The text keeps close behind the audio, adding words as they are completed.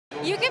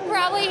You can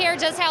probably hear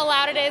just how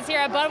loud it is here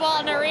at Bud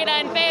Walton Arena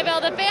in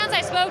Fayetteville. The fans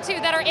I spoke to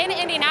that are in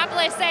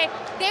Indianapolis say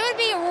they would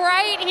be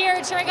right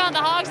here cheering on the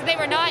Hogs if they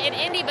were not in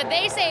Indy, but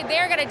they say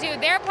they're going to do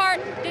their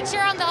part to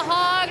cheer on the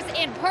Hogs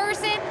in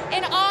person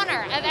in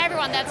honor of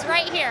everyone that's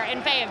right here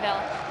in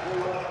Fayetteville.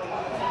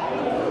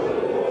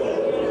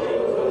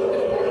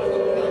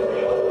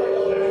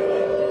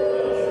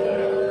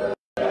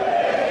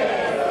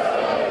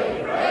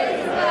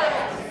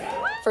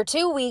 For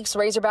 2 weeks,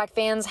 Razorback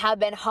fans have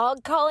been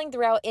hog calling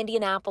throughout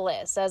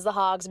Indianapolis as the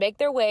Hogs make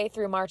their way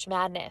through March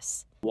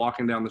Madness.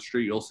 Walking down the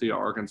street, you'll see an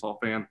Arkansas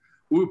fan,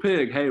 woo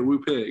pig, hey, woo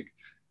pig.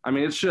 I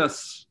mean, it's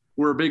just,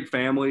 we're a big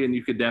family, and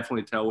you could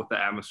definitely tell with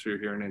the atmosphere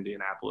here in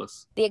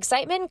Indianapolis. The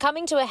excitement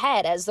coming to a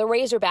head as the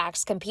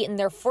Razorbacks compete in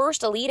their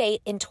first Elite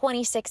Eight in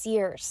 26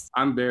 years.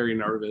 I'm very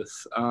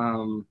nervous.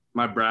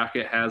 My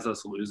bracket has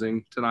us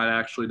losing tonight,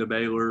 actually, to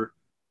Baylor.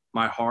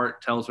 My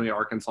heart tells me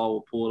Arkansas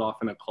will pull it off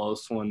in a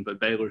close one, but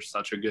Baylor's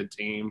such a good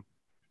team.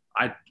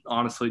 I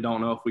honestly don't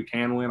know if we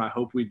can win. I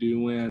hope we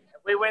do win.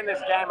 If we win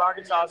this game,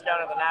 Arkansas is going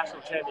to the national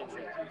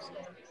championship.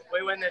 If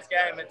we win this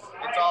game, it's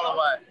all the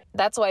way.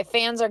 That's why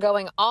fans are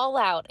going all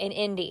out in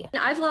Indy.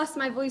 I've lost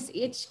my voice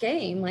each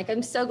game. Like,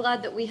 I'm so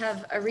glad that we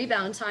have a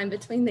rebound time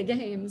between the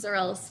games, or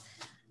else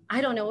I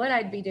don't know what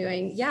I'd be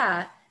doing.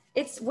 Yeah,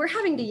 we're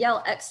having to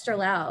yell extra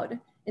loud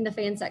in the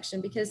fan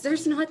section because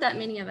there's not that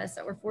many of us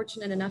that were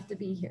fortunate enough to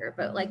be here.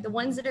 But like the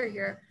ones that are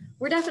here,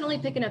 we're definitely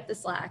picking up the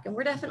slack, and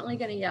we're definitely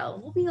going to yell.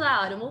 We'll be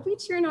loud, and we'll be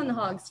cheering on the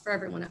Hogs for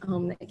everyone at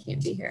home that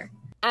can't be here.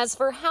 As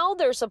for how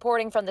they're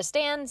supporting from the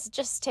stands,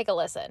 just take a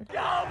listen.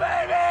 Go,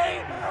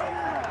 baby!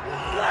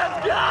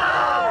 Let's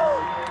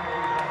go!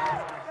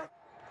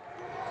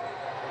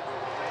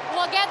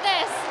 Well, get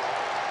this.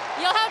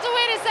 You'll have to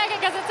wait a second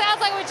because it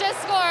sounds like we just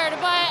scored,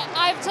 but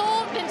I've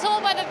been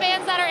told by the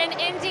fans that are in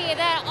Indy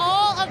that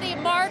all of the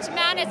March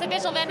Madness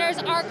official vendors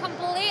are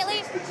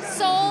completely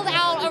sold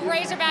out of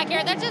Razorback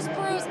here. That just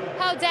proves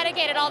how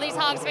dedicated all these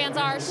Hogs fans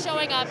are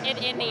showing up in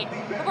Indy.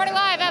 Reporting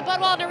live at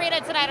Bud Walton Arena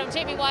tonight, I'm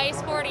Jamie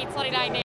Weiss, 4029.